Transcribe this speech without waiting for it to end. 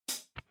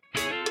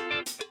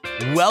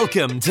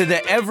Welcome to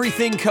the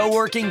Everything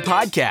Co-working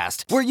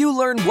Podcast, where you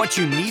learn what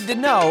you need to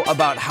know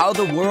about how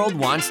the world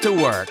wants to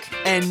work.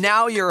 And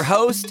now your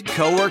host,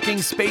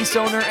 co-working space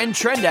owner and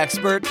trend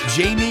expert,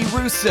 Jamie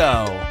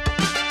Russo.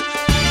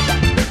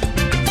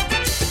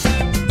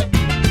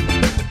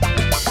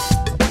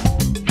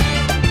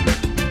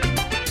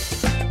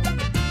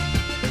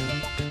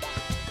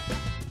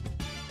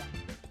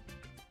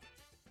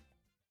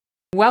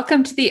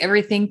 Welcome to the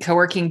Everything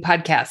Co-working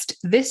Podcast.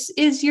 This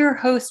is your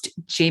host,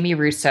 Jamie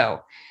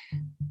Russo.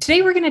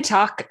 Today, we're going to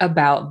talk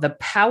about the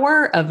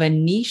power of a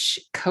niche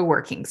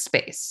co-working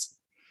space.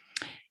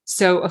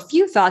 So a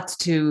few thoughts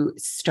to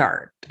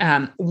start.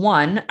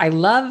 One, I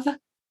love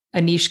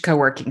a niche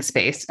co-working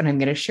space, and I'm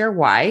going to share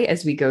why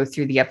as we go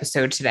through the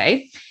episode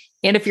today.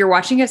 And if you're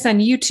watching us on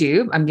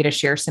YouTube, I'm going to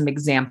share some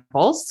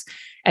examples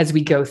as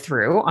we go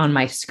through on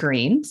my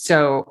screen.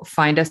 So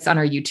find us on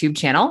our YouTube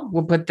channel.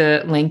 We'll put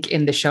the link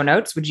in the show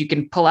notes, which you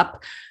can pull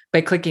up by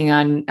clicking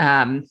on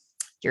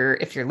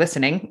if you're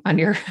listening, on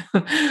your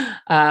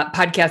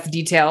podcast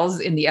details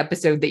in the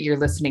episode that you're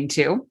listening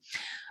to.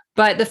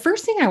 But the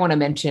first thing I want to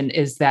mention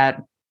is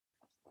that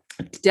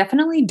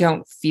definitely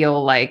don't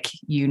feel like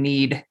you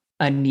need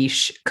a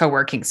niche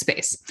co-working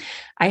space.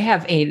 I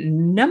have a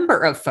number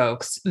of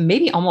folks,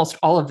 maybe almost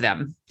all of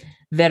them,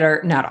 that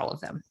are not all of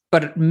them,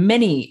 but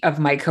many of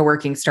my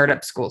co-working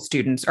startup school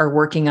students are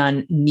working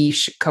on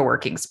niche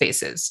co-working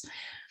spaces.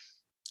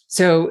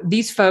 So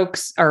these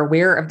folks are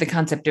aware of the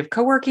concept of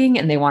co-working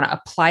and they want to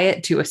apply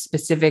it to a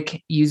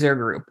specific user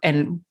group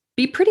and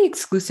be pretty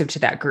exclusive to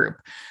that group.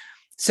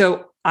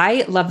 So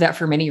I love that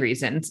for many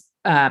reasons.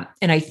 And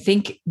I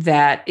think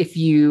that if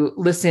you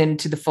listen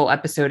to the full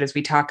episode as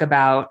we talk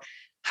about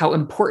how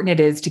important it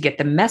is to get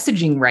the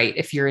messaging right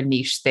if you're a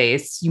niche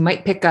space, you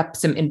might pick up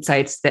some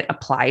insights that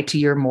apply to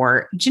your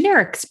more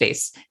generic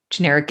space.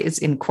 Generic is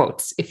in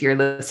quotes if you're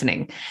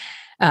listening,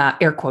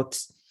 air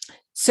quotes.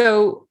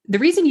 So the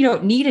reason you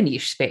don't need a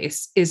niche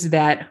space is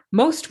that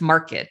most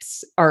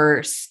markets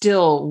are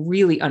still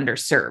really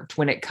underserved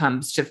when it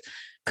comes to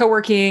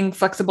co-working,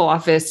 flexible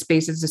office,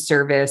 space as a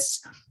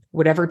service,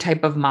 whatever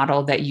type of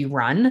model that you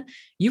run.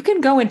 You can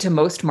go into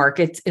most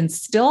markets and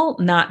still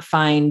not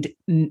find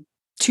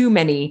too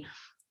many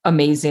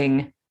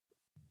amazing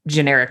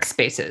generic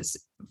spaces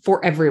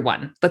for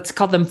everyone. Let's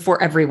call them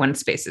for everyone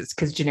spaces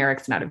because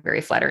generic's not a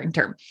very flattering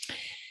term.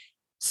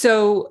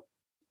 So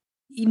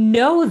you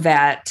know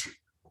that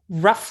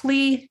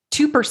roughly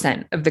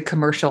 2% of the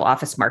commercial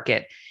office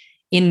market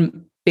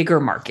in bigger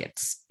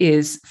markets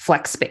is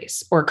flex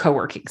space or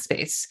co-working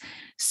space.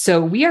 So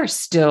we are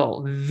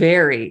still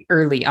very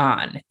early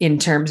on in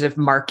terms of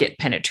market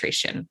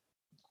penetration.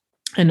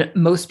 And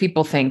most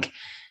people think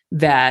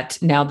that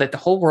now that the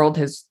whole world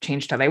has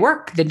changed how they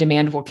work, the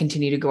demand will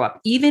continue to go up.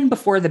 Even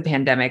before the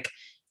pandemic,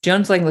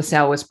 Jones Lang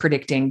LaSalle was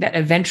predicting that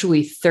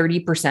eventually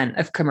 30%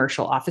 of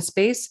commercial office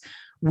space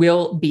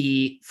will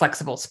be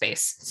flexible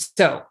space.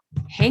 So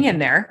hang in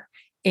there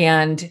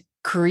and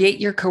create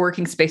your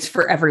co-working space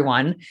for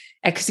everyone,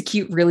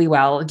 execute really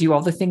well, do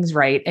all the things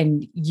right,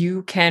 and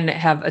you can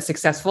have a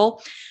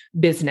successful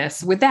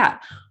business with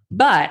that.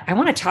 But I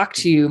want to talk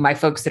to my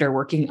folks that are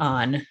working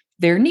on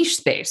their niche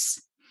space.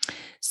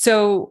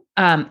 So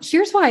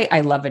here's why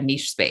I love a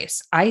niche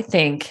space. I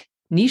think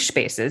niche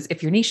spaces,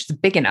 if your niche is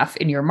big enough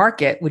in your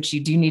market, which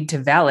you do need to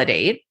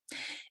validate,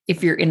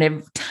 if you're in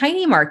a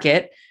tiny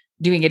market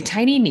doing a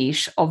tiny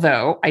niche,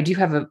 although I do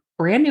have a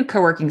brand new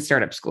co-working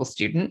startup school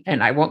student,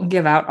 and I won't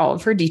give out all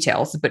of her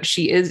details, but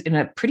she is in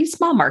a pretty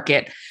small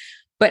market,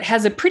 but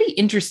has a pretty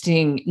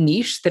interesting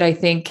niche that I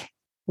think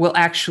will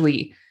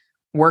actually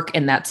work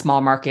in that small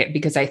market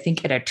because I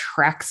think it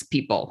attracts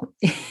people.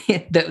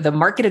 The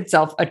market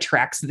itself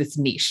attracts this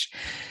niche.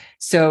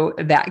 So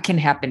that can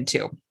happen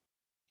too.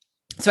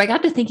 So I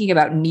got to thinking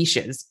about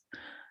niches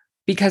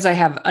because I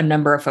have a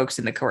number of folks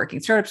in the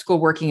co-working startup school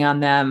working on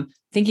them,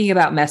 thinking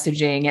about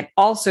messaging, and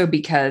also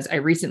because I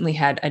recently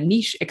had a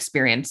niche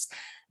experience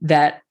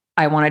that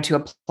I wanted to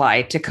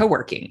apply to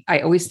co-working. I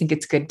always think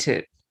it's good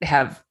to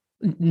have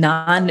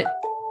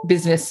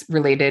non-business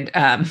related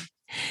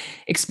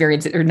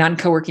experiences or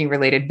non-co-working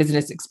related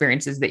business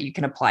experiences that you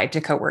can apply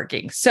to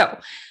co-working. So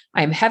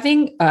I'm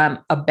having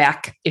a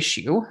back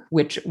issue,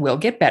 which will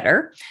get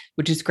better,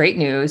 which is great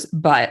news,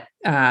 but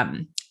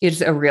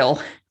it's a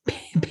real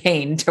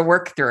pain to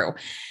work through.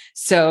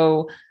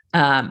 So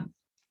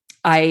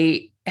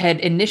I had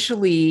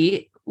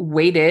initially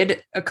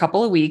waited a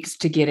couple of weeks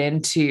to get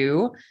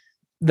into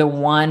the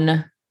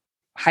one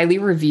highly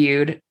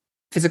reviewed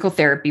physical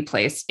therapy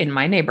place in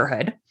my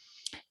neighborhood.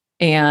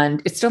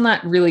 And it's still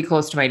not really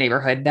close to my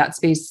neighborhood. That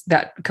space,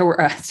 that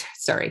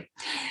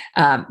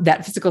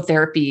physical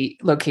therapy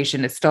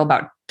location is still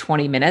about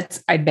 20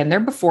 minutes. I'd been there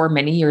before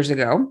many years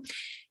ago.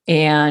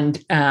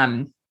 And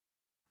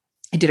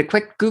I did a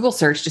quick Google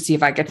search to see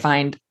if I could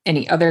find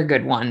any other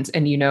good ones.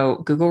 And,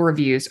 Google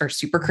reviews are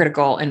super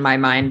critical in my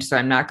mind. So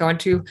I'm not going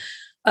to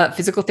a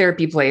physical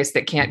therapy place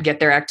that can't get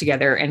their act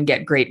together and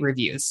get great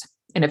reviews.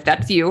 And if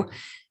that's you,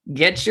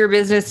 get your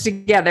business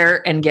together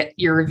and get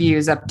your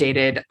reviews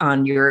updated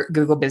on your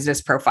Google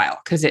business profile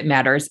because it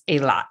matters a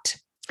lot.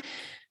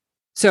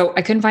 So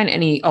I couldn't find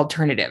any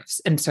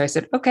alternatives. And so I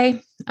said,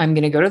 okay, I'm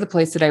going to go to the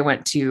place that I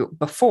went to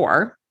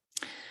before.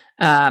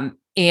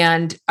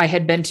 And I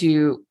had been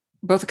to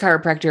both a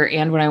chiropractor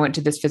and when I went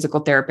to this physical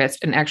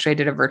therapist, and actually I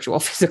did a virtual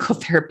physical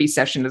therapy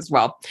session as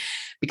well,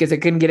 because I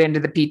couldn't get into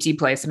the PT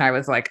place. And I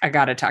was like, I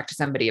got to talk to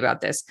somebody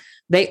about this.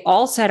 They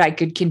all said I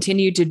could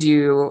continue to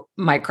do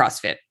my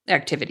CrossFit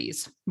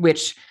activities,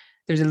 which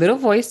there's a little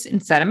voice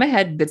inside of my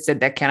head that said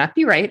that cannot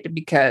be right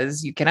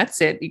because you cannot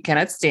sit, you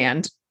cannot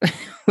stand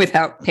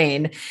without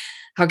pain.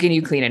 How can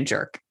you clean and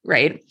jerk?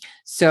 Right.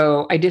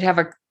 So I did have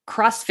a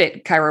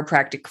CrossFit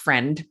chiropractic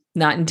friend,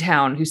 not in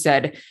town, who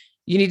said,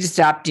 you need to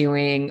stop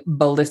doing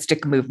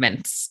ballistic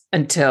movements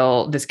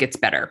until this gets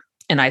better.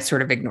 And I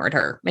sort of ignored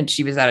her, and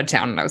she was out of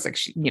town. And I was like,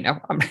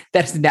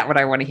 that's not what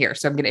I want to hear.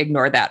 So I'm going to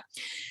ignore that.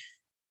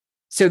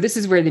 So this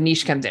is where the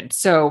niche comes in.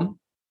 So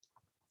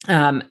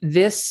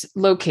this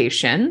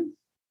location,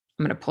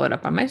 I'm going to pull it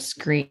up on my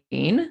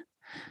screen.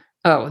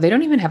 Oh, they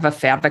don't even have a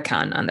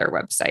favicon on their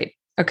website.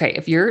 Okay.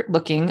 If you're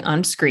looking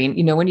on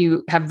screen, when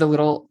you have the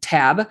little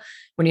tab,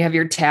 when you have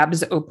your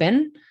tabs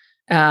open,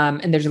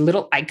 and there's a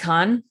little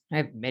icon. I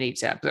have many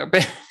tabs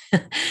open.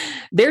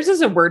 Theirs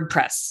is a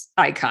WordPress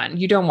icon.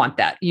 You don't want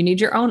that. You need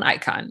your own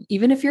icon.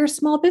 Even if you're a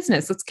small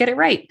business, let's get it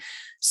right.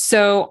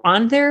 So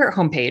on their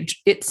homepage,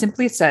 it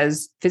simply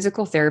says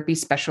physical therapy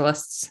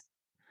specialists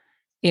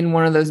in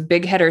one of those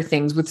big header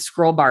things with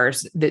scroll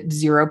bars that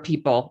 0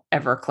 people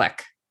ever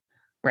click,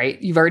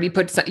 right? You've already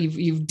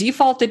you've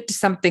defaulted to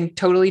something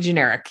totally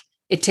generic.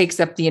 It takes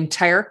up the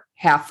entire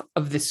half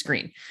of the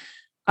screen.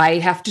 I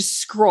have to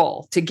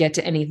scroll to get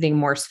to anything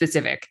more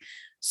specific.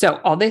 So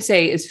all they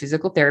say is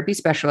physical therapy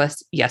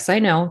specialist. Yes, I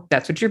know.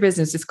 That's what your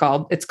business is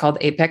called. It's called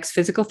Apex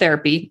Physical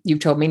Therapy. You've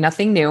told me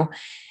nothing new.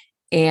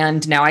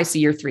 And now I see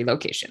your 3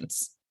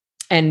 locations.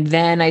 And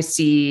then I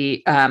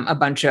see a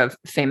bunch of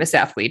famous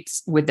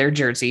athletes with their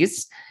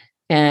jerseys.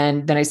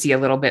 And then I see a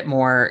little bit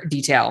more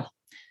detail.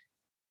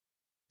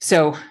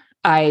 So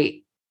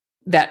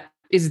that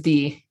is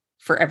the,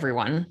 for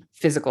everyone,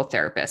 physical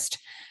therapist.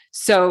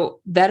 So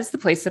that is the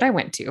place that I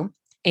went to.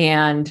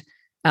 And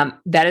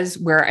that is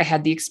where I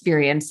had the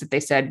experience that they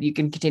said, you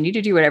can continue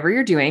to do whatever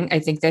you're doing. I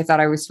think they thought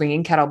I was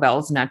swinging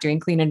kettlebells, not doing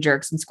clean and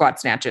jerks and squat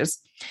snatches.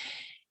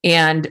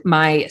 And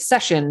my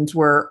sessions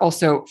were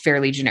also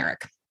fairly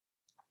generic.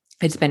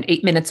 I'd spend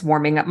 8 minutes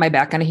warming up my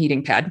back on a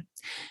heating pad.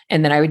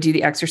 And then I would do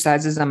the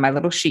exercises on my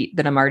little sheet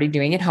that I'm already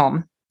doing at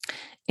home.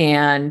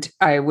 And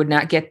I would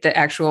not get the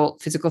actual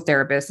physical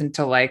therapist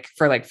until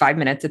for 5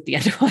 minutes at the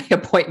end of my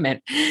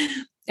appointment.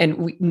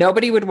 And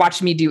nobody would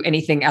watch me do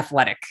anything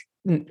athletic,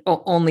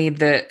 only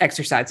the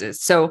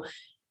exercises. So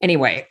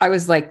anyway, I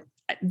was like,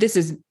 this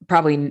is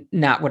probably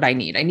not what I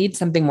need. I need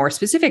something more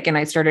specific. And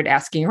I started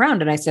asking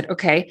around and I said,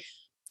 okay,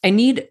 I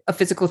need a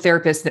physical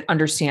therapist that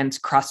understands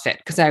CrossFit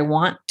because I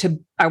want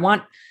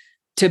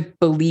to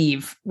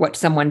believe what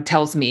someone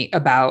tells me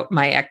about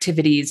my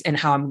activities and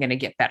how I'm going to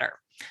get better.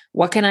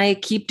 What can I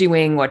keep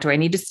doing? What do I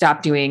need to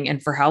stop doing?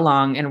 And for how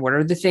long? And what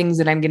are the things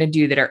that I'm going to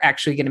do that are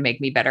actually going to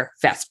make me better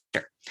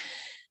faster?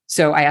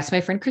 So I asked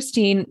my friend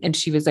Christine, and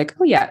she was like,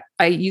 oh yeah,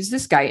 I use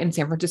this guy in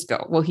San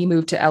Francisco. Well, he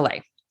moved to LA.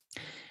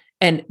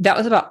 And that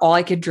was about all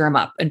I could drum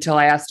up until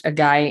I asked a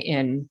guy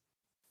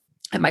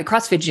at my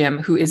CrossFit gym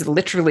who is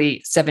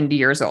literally 70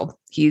 years old.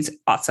 He's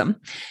awesome.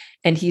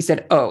 And he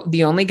said, oh,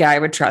 the only guy I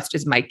would trust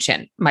is Mike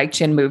Chin. Mike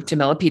Chin moved to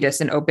Milpitas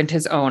and opened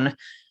his own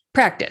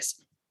practice.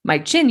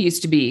 Mike Chin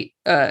used to be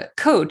a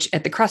coach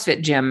at the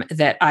CrossFit gym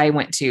that I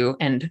went to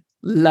and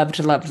loved.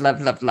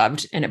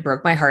 And it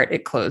broke my heart.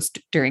 It closed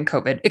during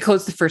COVID. It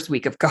closed the first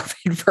week of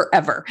COVID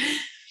forever.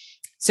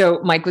 So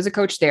Mike was a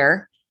coach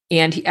there,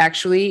 and he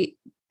actually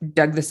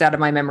dug this out of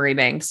my memory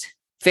banks,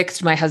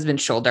 fixed my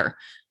husband's shoulder.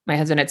 My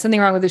husband had something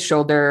wrong with his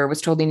shoulder,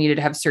 was told he needed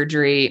to have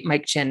surgery.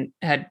 Mike Chin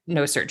had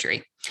no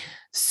surgery.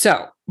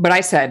 So, but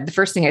the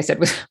first thing I said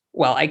was,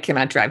 well, I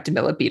cannot drive to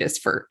Milpitas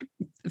for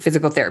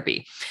physical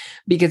therapy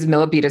because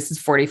Milpitas is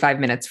 45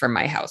 minutes from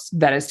my house.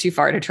 That is too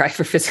far to try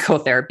for physical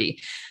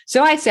therapy.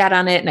 So I sat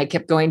on it and I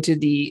kept going to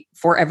the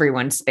for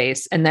everyone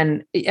space. And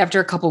then after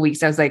a couple of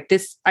weeks, I was like,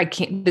 this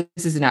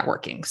is not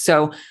working.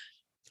 So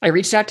I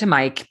reached out to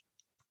Mike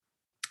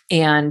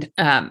and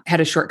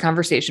had a short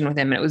conversation with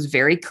him. And it was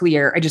very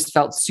clear. I just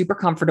felt super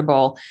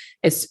comfortable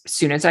as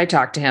soon as I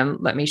talked to him.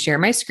 Let me share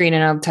my screen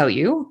and I'll tell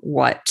you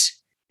what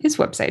his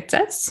website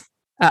says.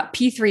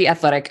 P3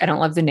 Athletic. I don't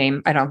love the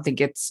name. I don't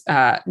think it's,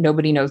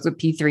 nobody knows what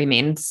P3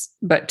 means,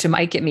 but to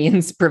Mike, it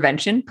means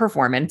prevention,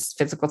 performance,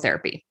 physical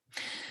therapy.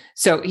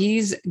 So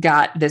he's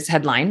got this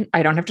headline.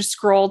 I don't have to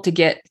scroll to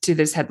get to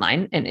this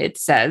headline. And it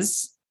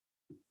says,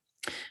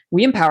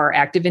 we empower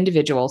active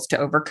individuals to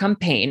overcome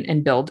pain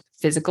and build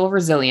physical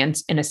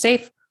resilience in a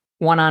safe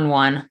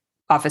one-on-one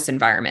office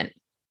environment.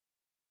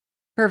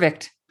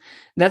 Perfect.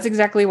 That's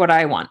exactly what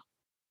I want.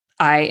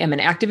 I am an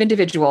active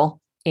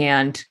individual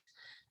and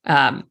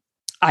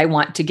I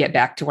want to get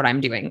back to what I'm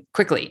doing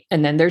quickly.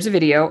 And then there's a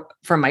video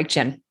from Mike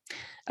Chin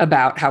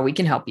about how we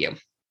can help you.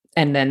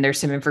 And then there's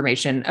some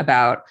information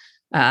about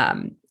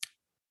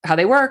how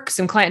they work,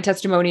 some client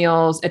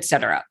testimonials,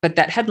 etc. But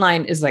that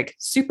headline is like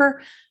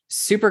super,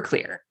 super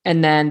clear.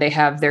 And then they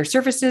have their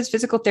services,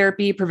 physical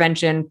therapy,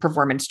 prevention,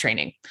 performance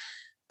training.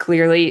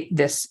 Clearly,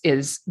 this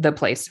is the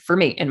place for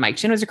me. And Mike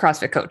Chin was a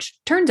CrossFit coach.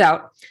 Turns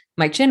out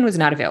Mike Chin was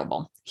not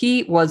available.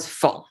 He was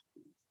full.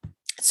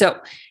 So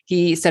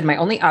he said my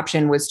only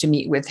option was to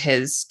meet with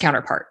his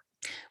counterpart,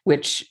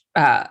 which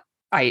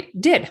I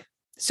did.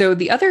 So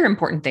the other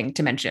important thing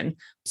to mention,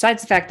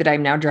 besides the fact that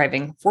I'm now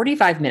driving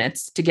 45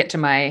 minutes to get to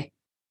my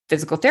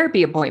physical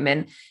therapy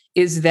appointment,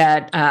 is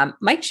that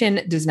Mike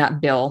Chin does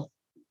not bill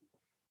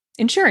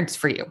insurance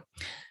for you.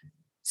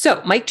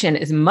 So Mike Chin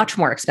is much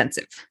more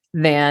expensive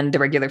than the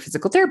regular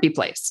physical therapy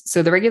place.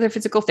 So the regular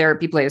physical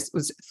therapy place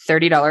was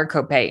 $30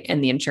 copay,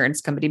 and the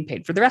insurance company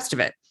paid for the rest of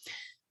it.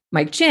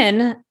 Mike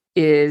Chin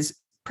is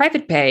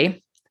private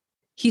pay.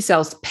 He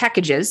sells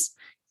packages,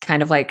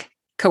 kind of like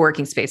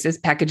co-working spaces,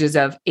 packages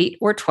of 8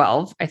 or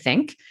 12, I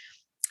think.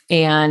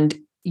 And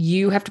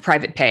you have to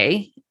private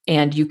pay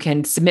and you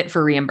can submit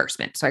for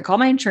reimbursement. So I call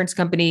my insurance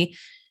company.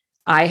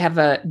 I have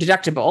a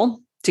deductible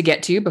to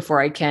get to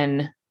before I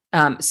can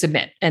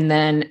submit. And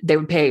then they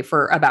would pay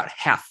for about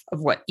half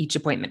of what each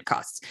appointment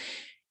costs.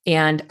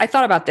 And I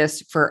thought about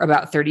this for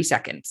about 30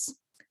 seconds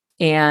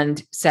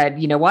and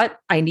said, you know what?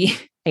 I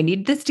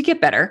need this to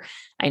get better.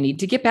 I need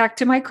to get back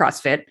to my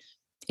CrossFit,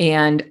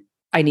 and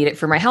I need it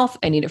for my health.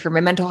 I need it for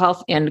my mental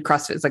health, and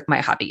CrossFit is like my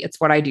hobby. It's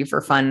what I do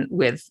for fun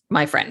with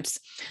my friends.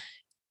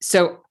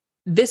 So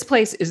this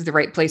place is the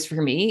right place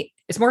for me.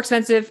 It's more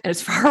expensive and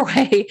it's far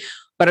away,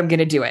 but I'm going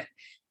to do it.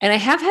 And I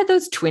have had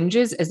those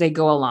twinges as they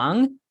go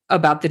along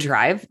about the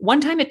drive.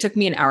 One time it took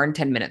me an hour and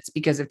 10 minutes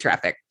because of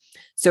traffic.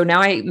 So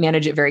now I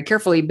manage it very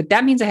carefully, but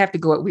that means I have to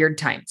go at weird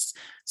times.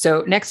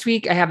 So next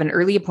week I have an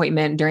early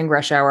appointment during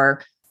rush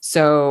hour.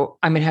 So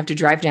I'm going to have to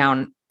drive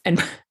down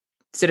and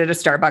sit at a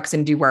Starbucks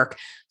and do work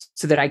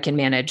so that I can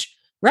manage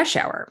rush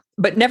hour.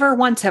 But never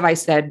once have I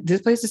said,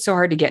 this place is so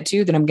hard to get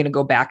to that I'm going to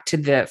go back to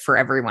the For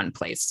Everyone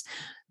place,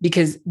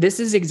 because this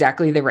is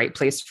exactly the right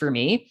place for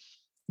me.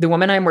 The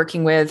woman I'm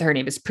working with, her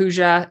name is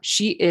Pooja.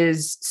 She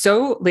is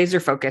so laser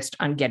focused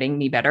on getting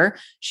me better.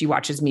 She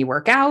watches me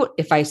work out.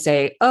 If I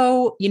say,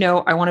 oh,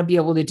 I want to be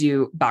able to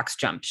do box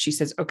jump, she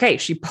says, okay.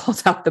 She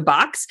pulls out the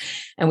box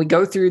and we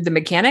go through the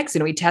mechanics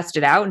and we test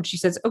it out. And she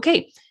says,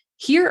 okay,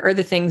 here are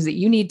the things that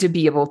you need to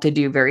be able to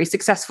do very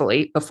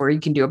successfully before you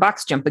can do a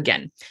box jump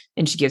again.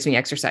 And she gives me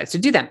exercise to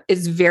do them.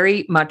 It's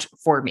very much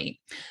for me.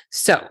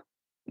 So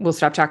we'll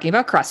stop talking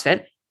about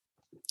CrossFit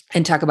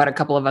and talk about a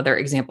couple of other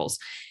examples.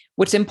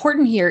 What's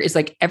important here is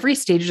like every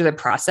stage of the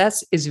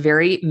process is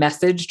very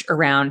messaged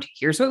around,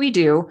 here's what we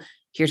do,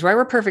 here's why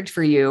we're perfect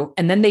for you.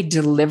 And then they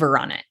deliver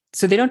on it.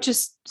 So they don't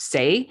just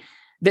say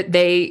that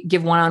they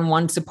give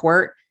one-on-one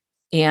support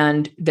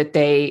and that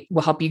they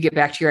will help you get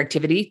back to your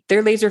activity.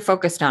 They're laser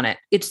focused on it.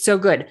 It's so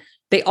good.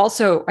 They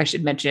also, I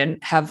should mention,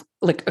 have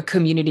like a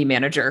community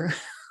manager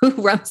who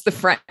runs the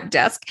front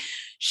desk.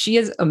 She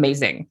is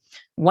amazing.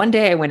 One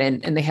day I went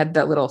in and they had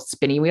that little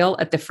spinny wheel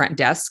at the front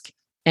desk.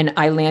 And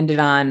I landed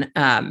on,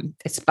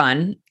 it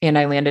spun, and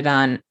I landed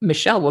on,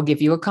 Michelle will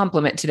give you a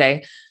compliment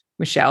today.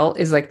 Michelle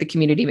is like the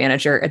community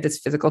manager at this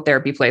physical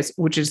therapy place,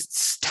 which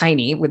is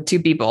tiny with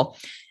 2 people.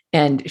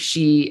 And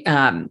she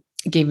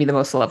gave me the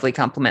most lovely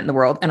compliment in the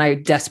world. And I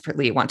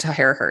desperately want to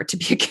hire her to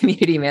be a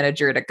community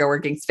manager at a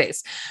co-working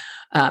space.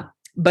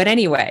 But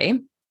anyway,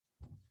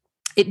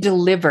 it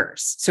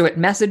delivers. So it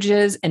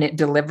messages and it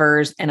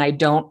delivers. And I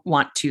don't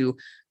want to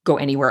go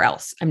anywhere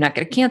else. I'm not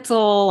going to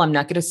cancel. I'm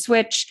not going to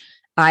switch.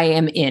 I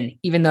am in,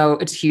 even though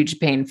it's a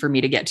huge pain for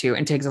me to get to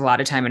and takes a lot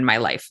of time in my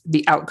life.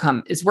 The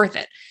outcome is worth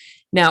it.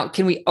 Now,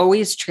 can we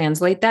always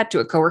translate that to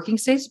a co-working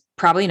space?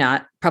 Probably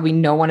not. Probably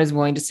no one is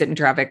willing to sit in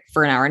traffic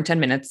for an hour and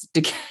 10 minutes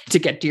to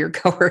get to your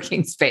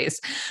co-working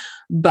space.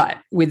 But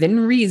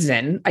within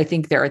reason, I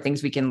think there are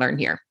things we can learn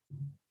here.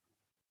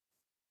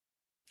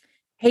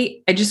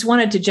 Hey, I just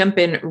wanted to jump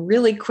in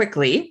really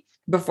quickly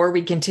before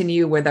we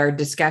continue with our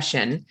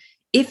discussion.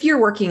 If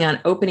you're working on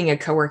opening a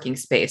co-working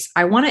space,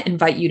 I want to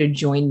invite you to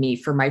join me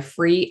for my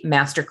free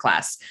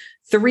masterclass,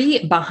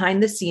 3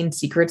 behind-the-scenes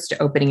secrets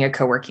to opening a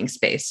co-working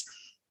space.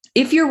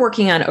 If you're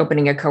working on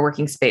opening a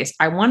co-working space,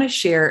 I want to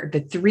share the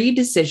 3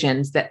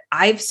 decisions that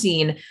I've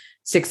seen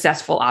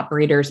successful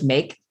operators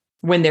make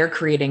when they're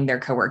creating their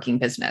co-working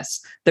business.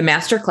 The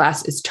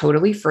masterclass is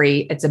totally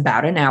free. It's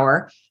about an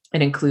hour.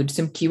 It includes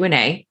some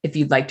Q&A. If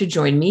you'd like to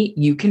join me,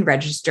 you can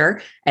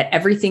register at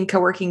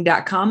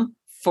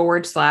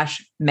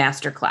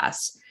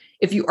everythingcoworking.com/masterclass.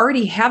 If you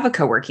already have a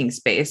co-working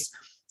space,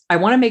 I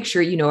want to make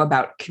sure you know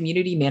about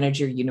Community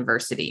Manager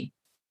University.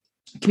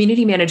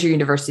 Community Manager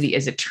University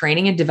is a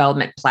training and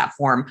development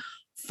platform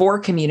for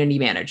community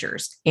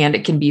managers, and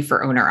it can be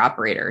for owner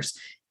operators.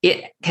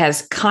 It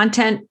has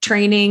content,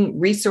 training,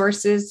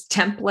 resources,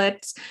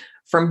 templates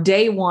from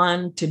day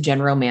one to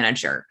general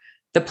manager.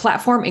 The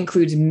platform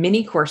includes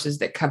mini courses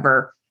that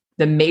cover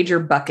the major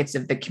buckets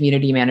of the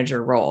community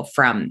manager role,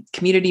 from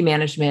community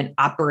management,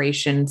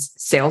 operations,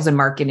 sales and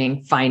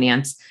marketing,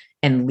 finance,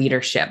 and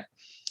leadership.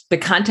 The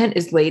content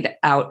is laid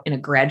out in a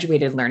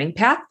graduated learning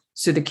path,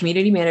 so the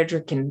community manager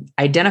can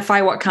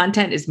identify what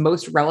content is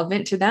most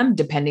relevant to them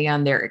depending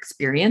on their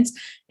experience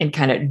and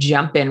kind of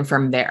jump in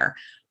from there.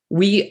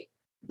 We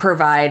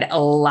provide a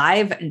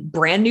live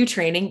brand new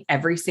training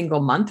every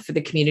single month for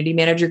the community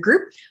manager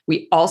group.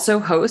 We also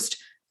host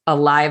a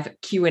live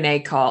Q&A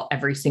call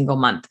every single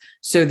month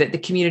so that the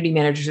community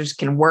managers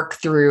can work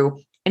through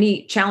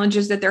any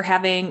challenges that they're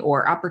having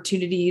or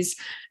opportunities,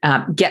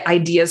 get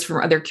ideas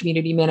from other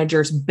community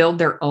managers, build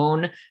their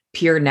own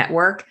peer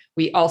network.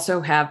 We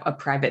also have a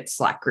private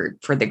Slack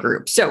group for the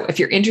group. So if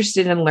you're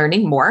interested in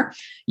learning more,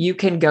 you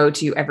can go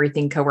to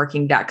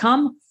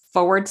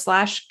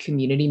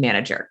everythingcoworking.com/community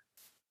manager.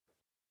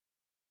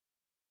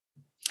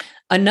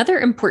 Another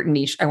important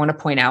niche I want to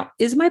point out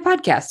is my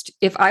podcast.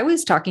 If I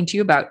was talking to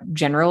you about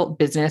general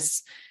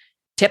business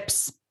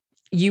tips,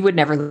 you would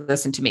never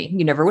listen to me.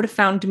 You never would have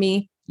found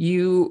me.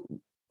 You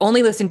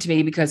only listen to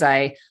me because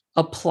I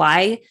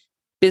apply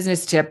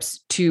business tips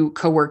to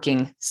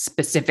co-working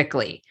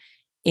specifically.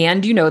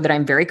 And you know that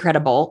I'm very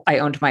credible. I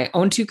owned my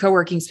own 2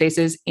 co-working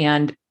spaces.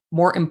 And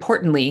more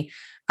importantly,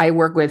 I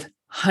work with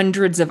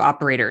hundreds of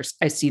operators.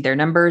 I see their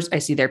numbers. I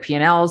see their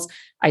P&Ls.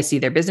 I see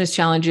their business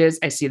challenges.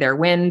 I see their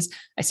wins.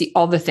 I see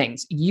all the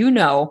things. You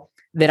know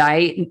that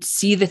I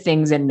see the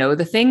things and know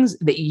the things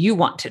that you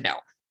want to know.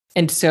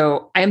 And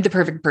so I am the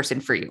perfect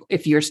person for you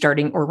if you're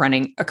starting or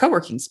running a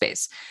co-working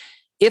space.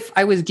 If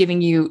I was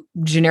giving you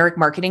generic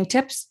marketing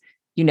tips,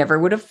 you never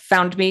would have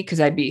found me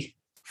because I'd be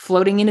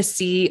floating in a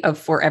sea of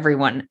for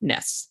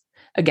everyone-ness.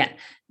 Again,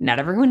 not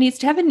everyone needs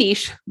to have a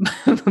niche,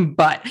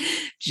 but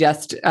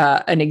just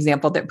an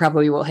example that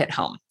probably will hit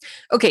home.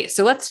 Okay,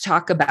 so let's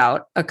talk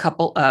about a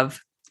couple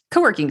of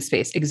co-working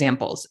space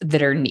examples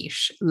that are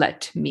niche.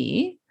 Let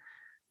me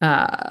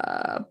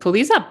pull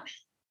these up.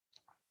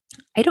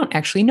 I don't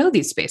actually know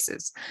these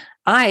spaces.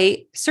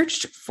 I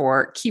searched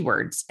for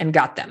keywords and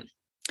got them.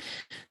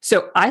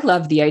 So I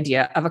love the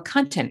idea of a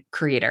content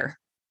creator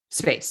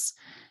space.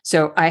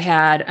 So I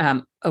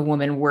had a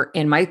woman work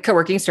in my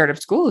co-working startup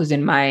school who's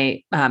in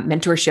my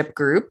mentorship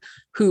group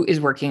who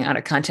is working on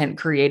a content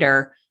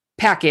creator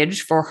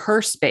package for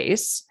her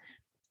space.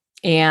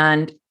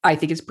 And I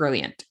think it's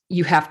brilliant.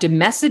 You have to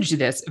message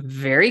this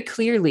very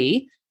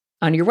clearly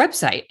on your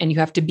website and you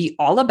have to be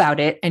all about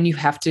it and you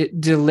have to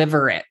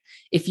deliver it.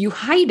 If you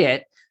hide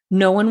it,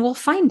 no one will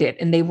find it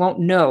and they won't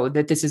know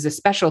that this is a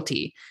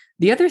specialty.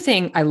 The other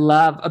thing I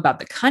love about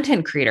the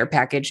content creator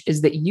package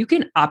is that you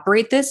can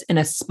operate this in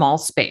a small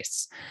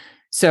space.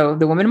 So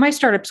the woman in my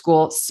startup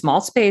school, small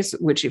space,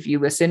 which if you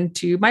listen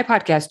to my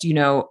podcast, you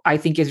know, I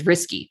think is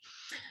risky.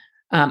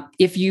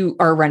 If you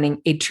are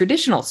running a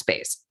traditional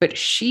space, but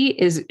she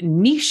is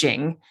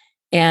niching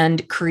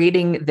and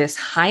creating this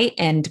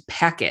high-end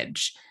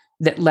package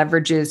that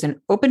leverages an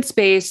open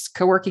space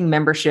co-working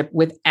membership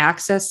with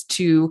access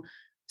to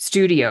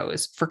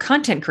studios for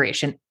content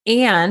creation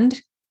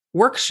and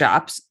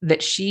workshops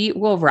that she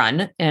will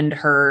run and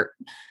her,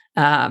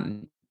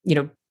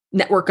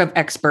 network of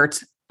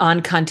experts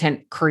on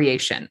content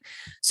creation.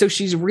 So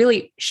she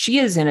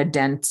is in a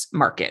dense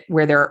market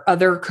where there are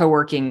other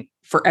co-working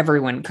for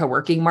everyone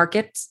co-working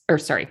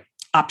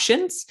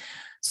options.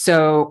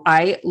 So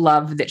I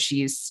love that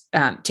she's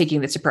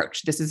taking this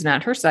approach. This is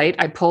not her site.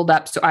 I pulled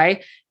up, so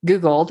I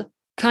Googled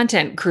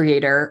content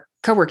creator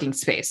co-working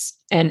space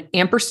and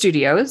Amper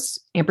Studios,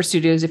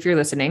 if you're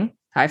listening,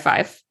 high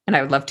five. And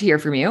I would love to hear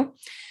from you.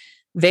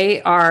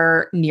 They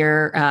are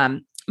near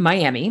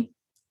Miami.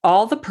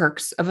 All the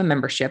perks of a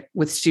membership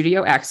with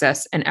studio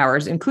access and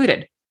hours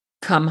included.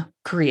 Come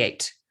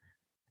create.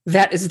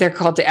 That is their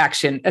call to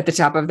action at the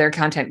top of their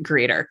content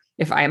creator.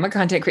 If I am a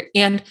content creator,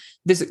 and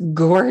this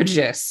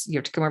gorgeous, you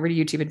have to come over to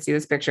YouTube and see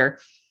this picture,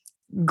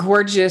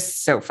 gorgeous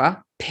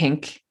sofa,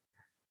 pink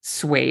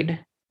suede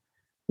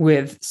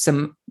with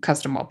some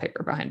custom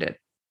wallpaper behind it.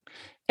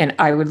 And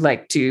I would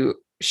like to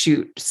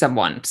shoot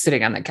someone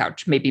sitting on the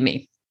couch, maybe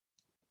me.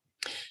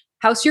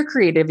 House your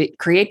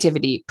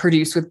creativity,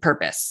 produce with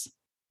purpose.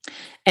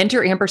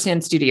 Enter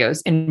Ampersand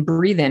Studios and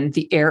breathe in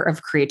the air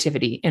of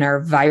creativity in our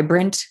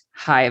vibrant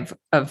hive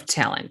of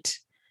talent.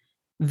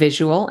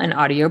 Visual and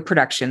audio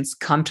productions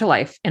come to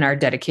life in our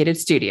dedicated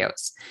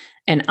studios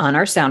and on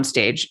our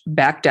soundstage,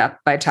 backed up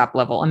by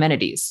top-level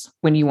amenities.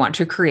 When you want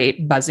to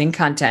create buzzing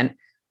content,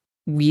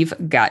 we've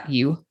got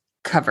you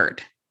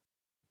covered.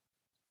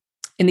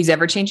 In these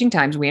ever-changing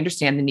times, we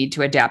understand the need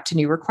to adapt to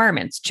new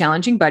requirements,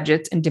 challenging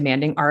budgets, and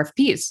demanding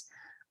RFPs.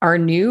 Our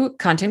new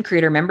content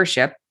creator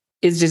membership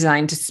is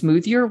designed to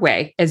smooth your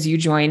way as you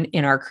join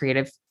in our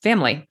creative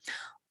family.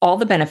 All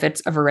the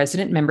benefits of a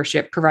resident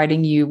membership,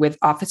 providing you with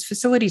office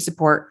facility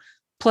support,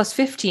 plus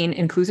 15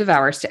 inclusive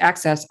hours to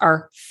access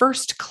our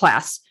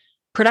first-class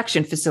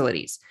production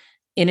facilities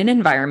in an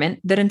environment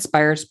that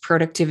inspires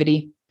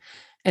productivity.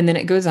 And then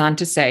it goes on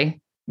to say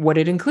what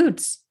it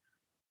includes.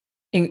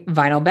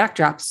 Vinyl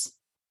backdrops,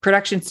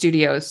 production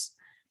studios,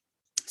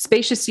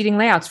 spacious seating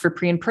layouts for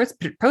pre- and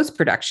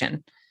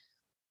post-production,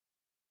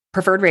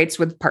 preferred rates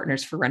with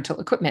partners for rental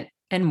equipment,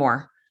 and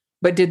more.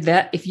 But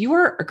if you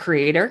are a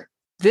creator,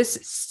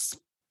 this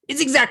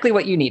It's exactly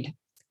what you need.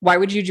 Why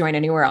would you join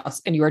anywhere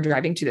else? And you are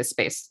driving to this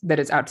space that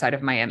is outside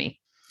of Miami.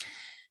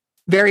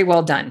 Very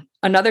well done.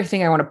 Another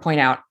thing I want to point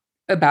out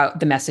about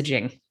the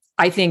messaging,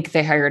 I think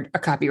they hired a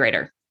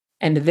copywriter,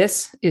 and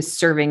this is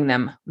serving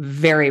them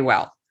very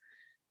well.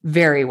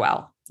 Very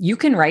well. You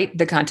can write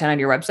the content on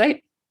your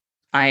website.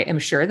 I am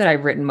sure that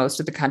I've written most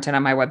of the content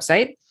on my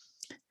website,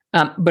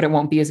 but it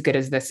won't be as good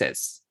as this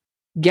is.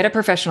 Get a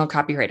professional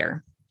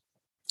copywriter.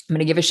 I'm going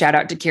to give a shout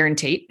out to Karen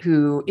Tate,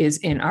 who is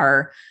in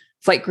our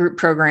flight group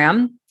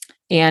program.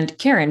 And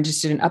Karen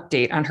just did an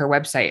update on her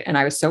website. And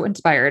I was so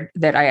inspired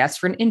that I asked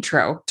for an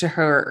intro to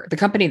her, the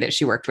company that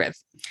she worked with.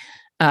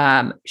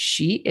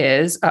 She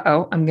is,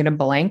 I'm going to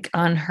blank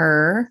on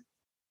her.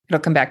 It'll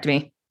come back to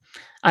me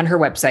on her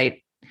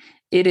website.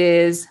 It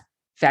is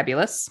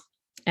fabulous.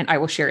 And I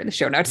will share it in the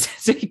show notes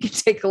so you can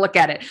take a look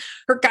at it.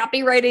 Her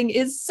copywriting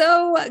is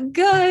so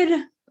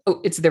good.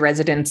 Oh, it's the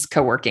Residence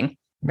Co-working.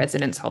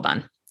 Hold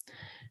on.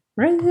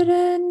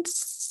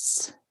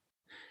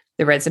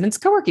 The Residence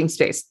Co-working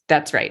space.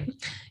 That's right.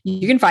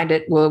 You can find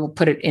it. We'll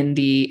put it in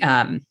the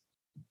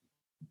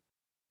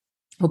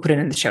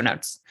show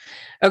notes.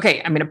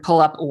 Okay, I'm going to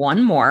pull up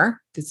one more.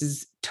 This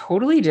is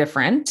totally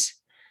different.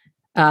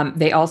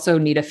 They also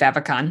need a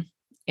favicon.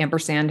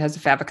 Ampersand has a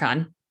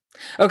favicon.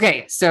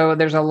 Okay, so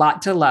there's a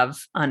lot to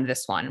love on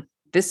this one.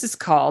 This is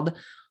called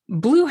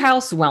Blue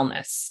House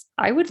Wellness.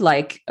 I would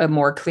like a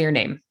more clear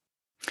name.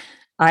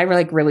 I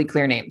like really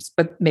clear names,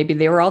 but maybe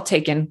they were all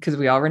taken because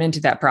we all run into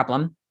that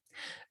problem.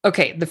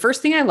 Okay, the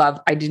first thing I love,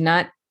 I did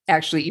not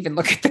actually even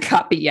look at the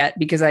copy yet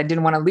because I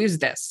didn't want to lose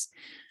this.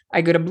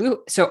 I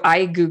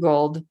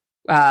Googled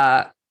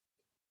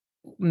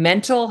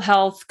mental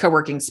health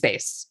co-working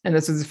space. And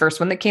this was the first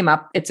one that came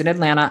up. It's in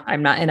Atlanta.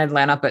 I'm not in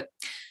Atlanta, but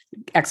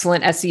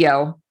excellent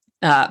SEO,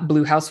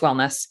 Blue House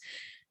Wellness.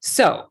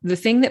 So the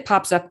thing that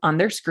pops up on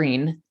their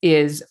screen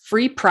is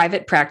free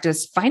private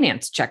practice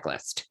finance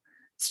checklist.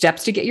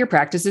 Steps to get your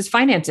practice's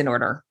finance in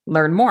order.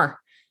 Learn more.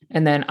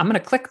 And then I'm going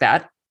to click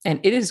that and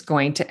it is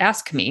going to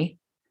ask me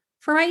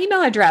for my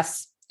email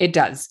address. It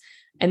does.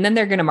 And then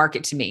they're going to mark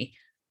it to me.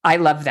 I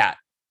love that.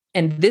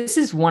 And this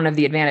is one of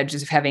the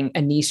advantages of having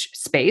a niche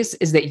space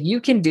is that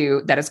you can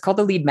do that. It's called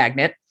the lead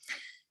magnet.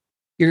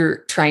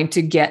 You're trying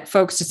to get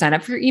folks to sign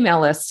up for your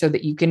email list so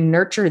that you can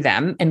nurture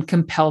them and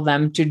compel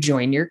them to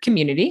join your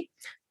community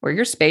or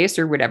your space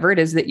or whatever it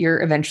is that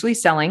you're eventually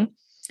selling.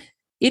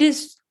 It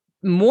is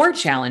more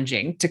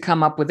challenging to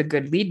come up with a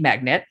good lead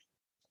magnet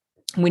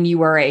when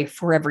you are a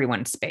for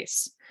everyone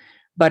space.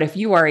 But if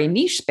you are a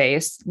niche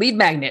space, lead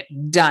magnet,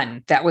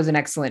 done. That was an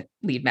excellent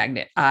lead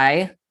magnet.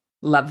 I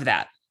love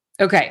that.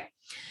 Okay.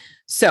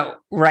 So,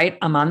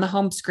 I'm on the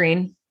home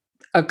screen,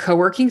 a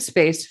co-working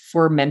space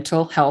for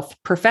mental health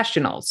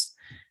professionals.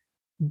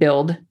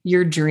 Build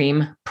your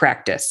dream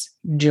practice.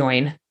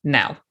 Join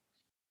now.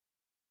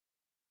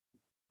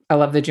 I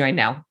love the join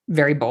now.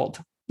 Very bold.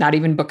 Not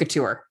even book a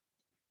tour.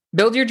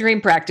 Build your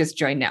dream practice.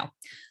 Join now.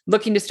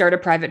 Looking to start a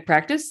private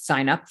practice?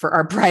 Sign up for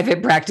our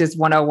Private Practice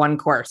 101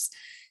 course.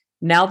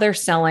 Now they're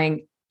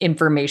selling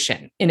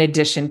information in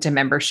addition to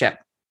membership.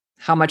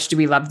 How much do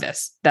we love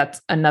this?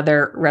 That's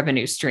another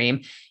revenue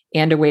stream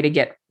and a way to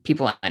get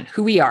people in.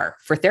 Who we are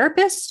for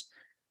therapists,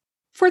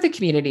 for the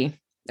community.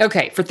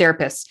 Okay, for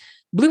therapists.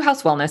 Blue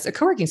House Wellness, a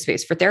co-working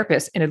space for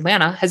therapists in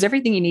Atlanta, has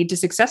everything you need to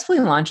successfully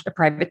launch a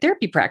private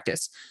therapy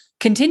practice,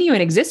 continue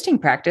an existing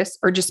practice,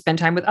 or just spend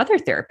time with other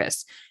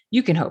therapists.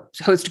 You can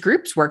host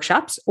groups,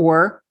 workshops,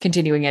 or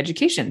continuing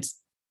educations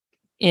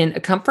in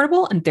a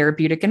comfortable and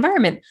therapeutic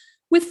environment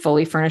with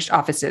fully furnished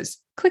offices.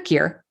 Click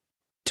here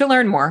to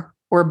learn more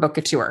or book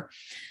a tour.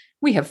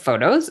 We have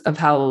photos of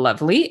how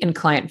lovely and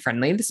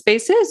client-friendly the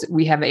space is.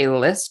 We have a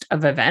list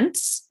of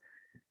events.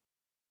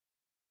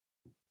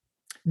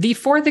 The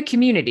For the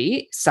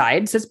Community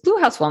side says Blue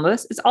House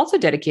Wellness is also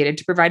dedicated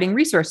to providing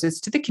resources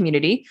to the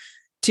community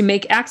to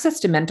make access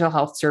to mental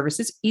health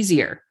services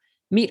easier.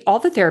 Meet all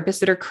the therapists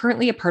that are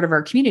currently a part of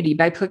our community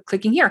by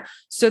clicking here.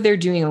 So they're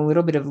doing a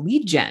little bit of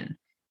lead gen,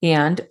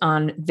 and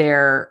on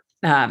their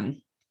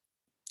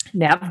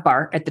nav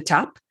bar at the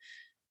top,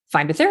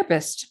 find a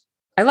therapist.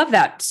 I love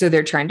that. So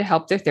they're trying to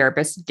help their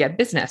therapists get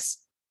business.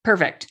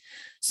 Perfect.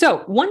 So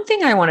one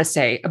thing I want to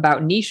say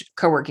about niche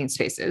co-working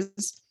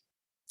spaces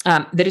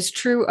that is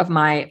true of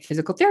my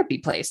physical therapy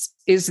place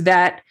is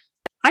that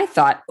I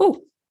thought,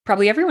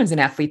 probably everyone's an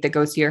athlete that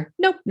goes here.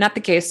 Nope, not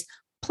the case.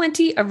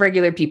 Plenty of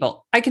regular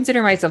people. I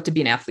consider myself to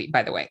be an athlete,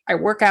 by the way. I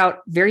work out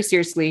very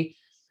seriously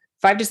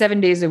 5 to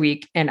 7 days a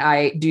week, and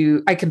I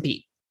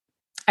compete.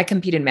 I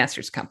compete in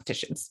masters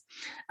competitions.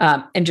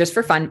 And just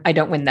for fun, I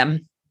don't win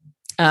them.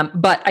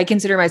 But I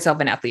consider myself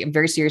an athlete. I'm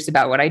very serious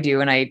about what I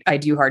do, and I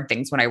do hard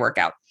things when I work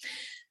out.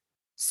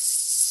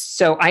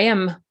 So I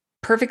am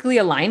perfectly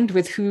aligned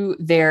with who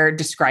they're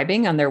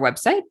describing on their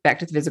website, back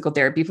to the physical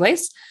therapy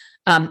place.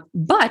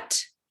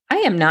 But I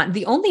am not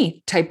the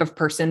only type of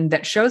person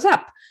that shows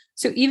up.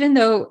 So even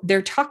though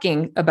they're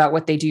talking about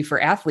what they do for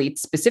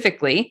athletes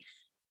specifically,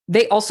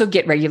 they also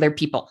get regular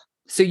people.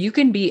 So you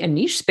can be a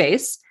niche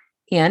space,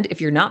 and if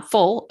you're not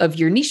full of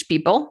your niche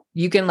people,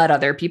 you can let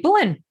other people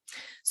in.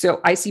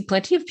 So I see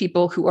plenty of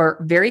people who are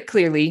very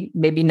clearly,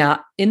 maybe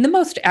not in the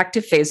most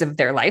active phase of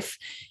their life,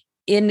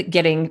 in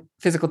getting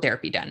physical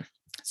therapy done.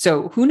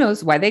 So who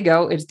knows why they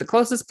go? It's the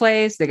closest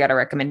place. They got a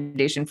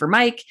recommendation for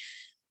Mike.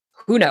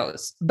 Who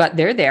knows? But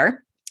they're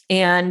there.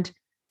 And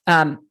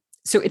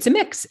so it's a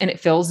mix and it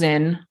fills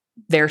in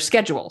their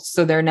schedules.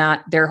 So they're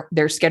not,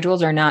 their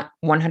schedules are not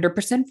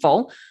 100%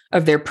 full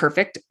of their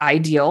perfect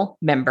ideal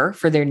member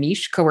for their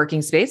niche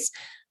co-working space,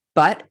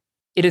 but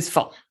it is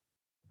full.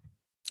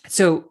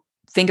 So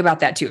think about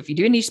that too. If you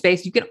do a niche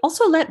space, you can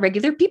also let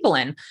regular people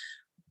in.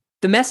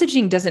 The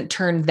messaging doesn't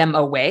turn them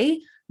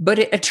away, but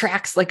it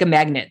attracts like a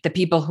magnet, the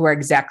people who are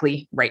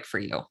exactly right for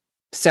you.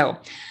 So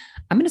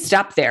I'm going to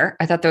stop there.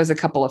 I thought that was a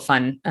couple of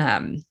fun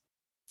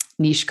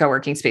niche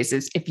co-working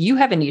spaces. If you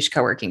have a niche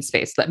co-working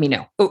space, let me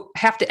know. Oh, I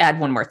have to add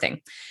one more thing.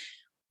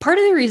 Part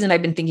of the reason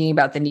I've been thinking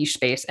about the niche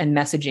space and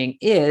messaging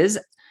is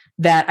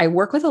that I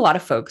work with a lot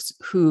of folks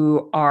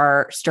who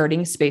are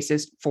starting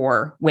spaces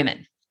for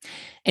women.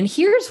 And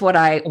here's what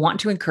I want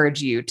to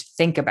encourage you to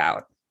think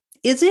about.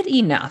 Is it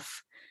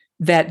enough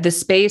that the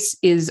space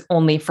is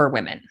only for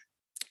women?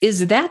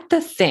 Is that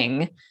the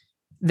thing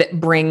that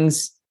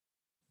brings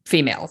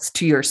females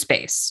to your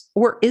space?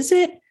 Or is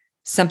it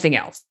something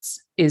else?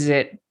 Is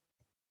it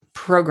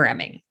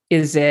programming?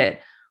 Is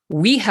it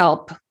we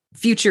help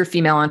future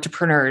female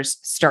entrepreneurs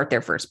start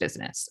their first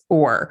business?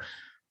 Or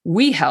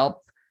we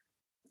help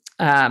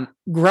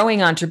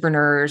growing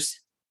entrepreneurs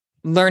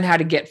learn how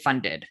to get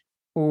funded?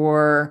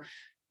 Or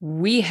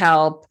we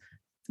help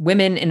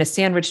women in a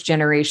sandwich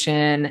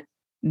generation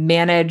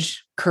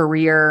manage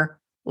career,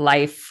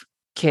 life,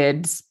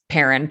 kids,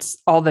 parents,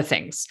 all the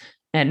things,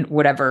 and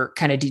whatever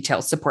kind of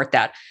details support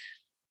that.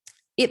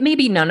 It may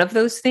be none of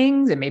those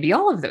things. It may be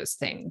all of those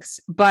things,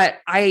 but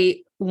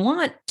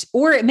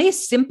or it may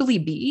simply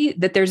be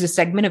that there's a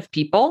segment of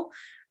people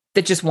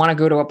that just want to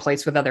go to a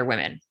place with other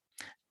women.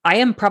 I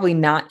am probably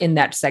not in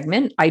that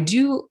segment. I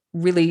do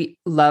really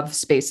love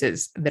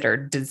spaces that are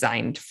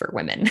designed for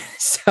women.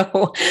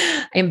 So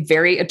I am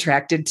very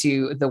attracted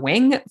to the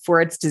wing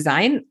for its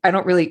design.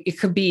 It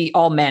could be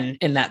all men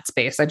in that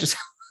space. I just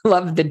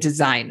love the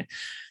design.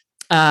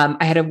 I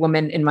had a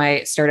woman in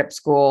my startup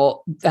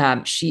school.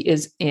 She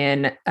is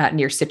in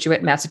near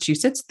Scituate,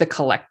 Massachusetts, the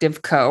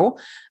Collective Co.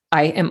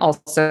 I am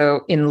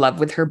also in love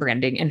with her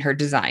branding and her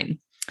design.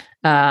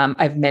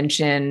 I've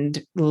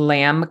mentioned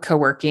Lamb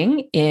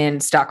Co-working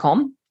in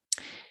Stockholm.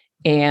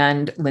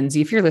 And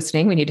Lindsay, if you're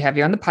listening, we need to have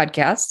you on the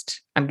podcast.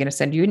 I'm going to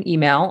send you an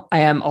email. I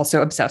am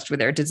also obsessed with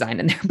their design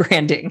and their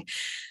branding.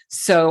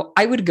 So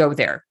I would go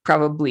there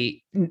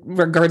probably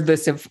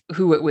regardless of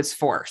who it was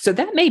for. So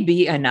that may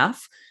be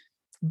enough.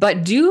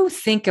 But do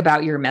think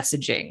about your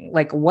messaging.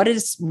 Like, what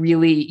is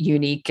really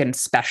unique and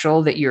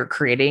special that you're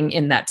creating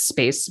in that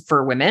space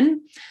for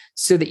women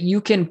so that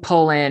you can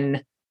pull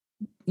in,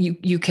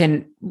 you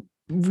can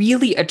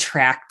really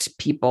attract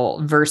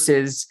people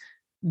versus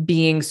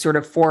being sort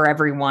of for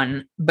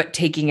everyone, but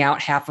taking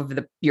out half of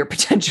your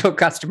potential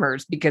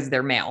customers because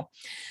they're male.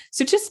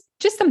 So just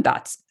some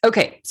thoughts.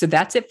 Okay. So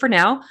that's it for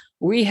now.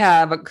 We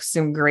have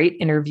some great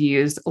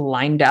interviews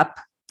lined up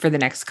for the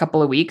next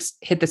couple of weeks.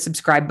 Hit the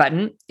subscribe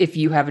button if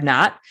you have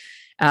not.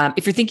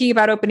 If you're thinking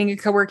about opening a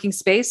co-working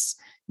space,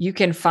 you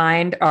can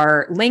find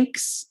our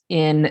links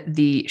in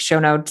the show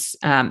notes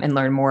and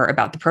learn more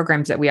about the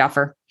programs that we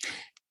offer.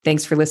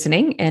 Thanks for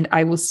listening, and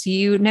I will see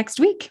you next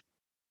week.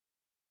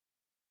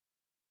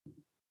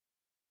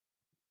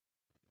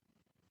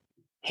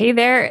 Hey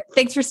there.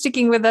 Thanks for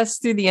sticking with us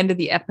through the end of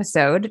the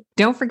episode.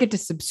 Don't forget to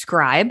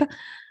subscribe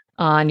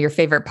on your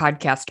favorite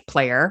podcast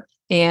player.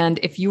 And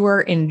if you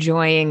are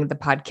enjoying the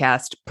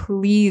podcast,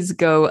 please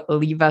go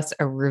leave us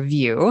a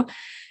review.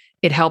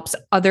 It helps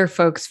other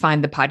folks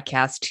find the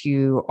podcast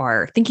who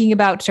are thinking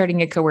about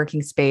starting a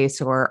co-working space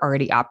or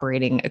already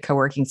operating a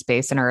co-working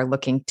space and are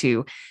looking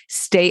to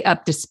stay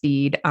up to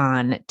speed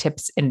on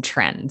tips and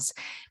trends.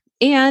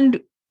 And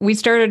we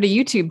started a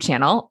YouTube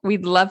channel.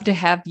 We'd love to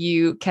have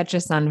you catch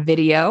us on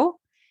video.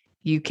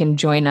 You can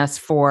join us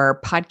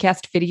for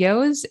podcast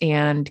videos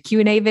and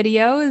Q&A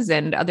videos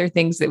and other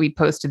things that we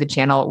post to the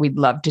channel. We'd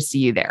love to see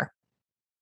you there.